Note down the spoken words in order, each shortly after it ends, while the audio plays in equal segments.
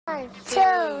1,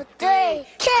 2, 3,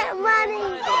 get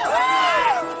money!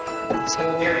 So,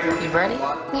 you ready?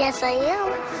 Yes, I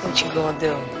am. What you gonna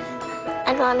do?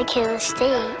 I'm gonna kill the stage.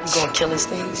 You gonna kill the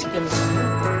stage?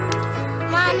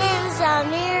 My name is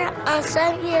Amir. I'm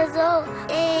 7 years old,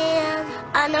 and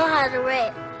I know how to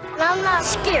rap. And I'm not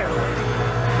scared.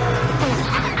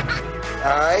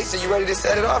 All right, so you ready to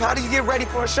set it off? How do you get ready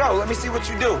for a show? Let me see what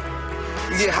you do.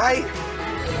 You get hype,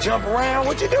 you jump around.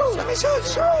 What you do? Let me show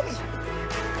me.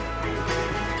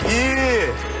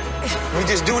 Yeah. We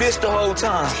just do this the whole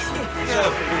time.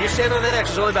 So, when you stand on that X,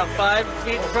 there's only about 5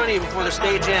 feet in front of you before the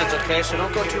stage ends, okay? So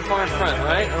don't go too far in front, all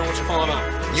right? I don't want you falling off.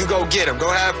 You go get him.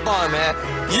 Go have fun, man.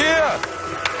 Yeah.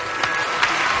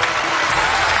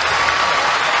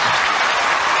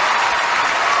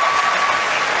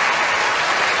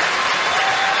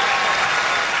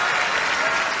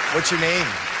 What's your name?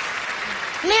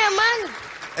 Mere Money.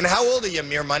 And how old are you,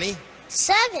 Mere Money?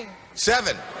 7.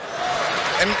 7.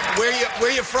 And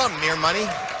where you from, Mere Money?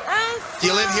 Do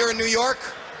you live here in New York?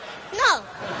 No.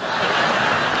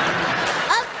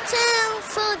 Uptown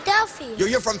Philadelphia.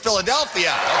 You're from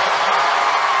Philadelphia.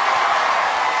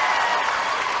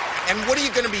 And what are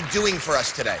you going to be doing for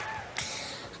us today?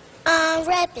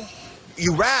 Rapping.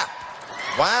 You rap?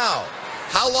 Wow.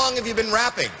 How long have you been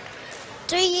rapping?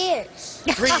 3 years.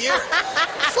 3 years? 4,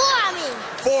 I mean.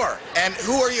 4. And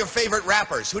who are your favorite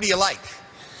rappers? Who do you like?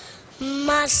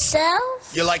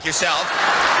 Myself. You like yourself?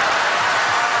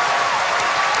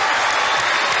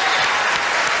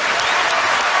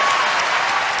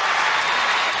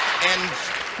 And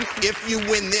if you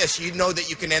win this, you know that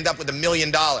you can end up with $1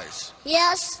 million.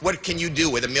 Yes. What can you do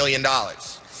with $1 million?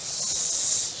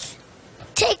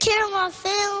 Take care of my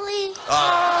family.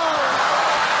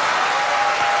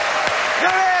 Go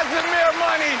ahead, Mere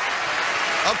Money.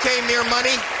 Okay, Mere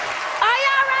Money. Are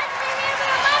y'all ready to hear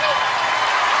Mere Money?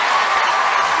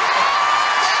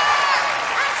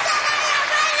 I said, are y'all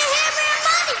ready to hear Mere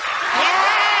Money?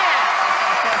 Yeah.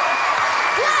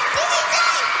 What, DJ?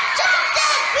 Jump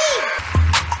that beat.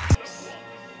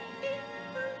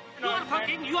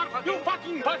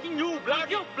 You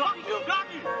bloody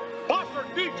bastard,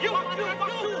 you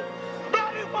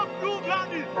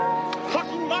bloody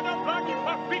fucking mother bloody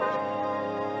fuck bitch.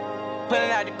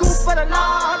 Playing at the coop for the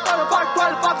law,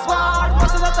 12 bucks wide.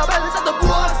 Busting up the bellies of the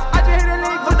books. I just hit a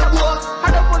link for the books.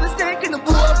 Had to put a stick in the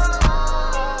books.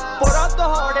 Pour out the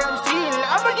hard and steel.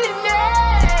 I'm getting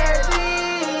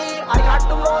nasty. I got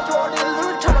the mojo on the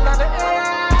little trouble on the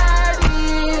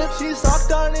eddy. She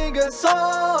sucked a nigga's soul.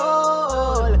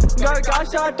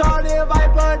 Got shot on the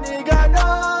viper nigga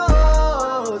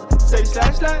nose. Say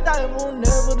slash like that will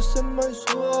never send my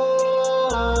soul.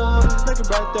 Like a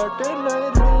bad 13, I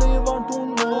really want to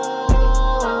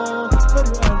know where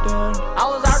you at then. I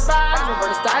was out back, for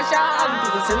the star shot. To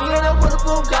the city and I put a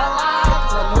full gun out.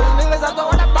 The new niggas I don't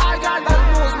wanna buy, gotta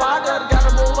move smarter,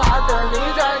 gotta move harder.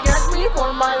 Niggas try to get me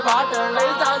for my water.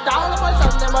 Lays down on my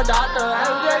son and my daughter.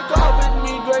 And they go with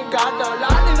me, drink water. A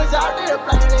lot of niggas out there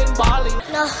playing in Bali.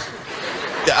 No.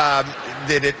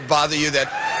 Did it bother you that...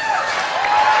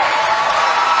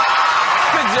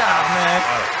 Good job, man.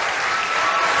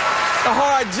 A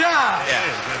hard job. Yeah.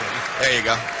 There you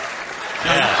go.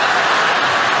 Yeah.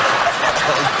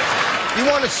 You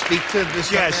want to speak to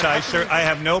this young Yes, man? I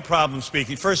have no problem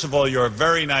speaking. First of all, you're a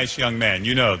very nice young man.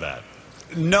 You know that.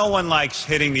 No one likes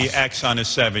hitting the X on a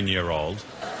 7-year-old.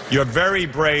 You're very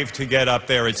brave to get up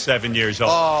there at 7 years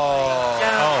old. Sorry.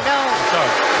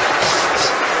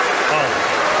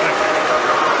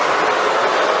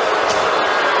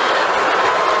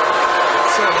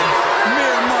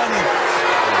 Mere Money.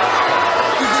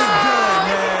 You did good,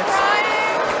 man.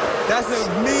 That's a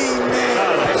mean man.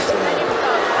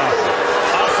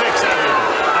 I'll fix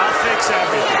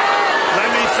everything.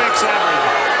 Let me fix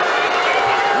everything.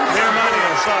 Mere Money,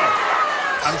 I'm sorry.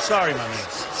 I'm sorry, my man.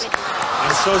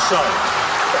 I'm so sorry.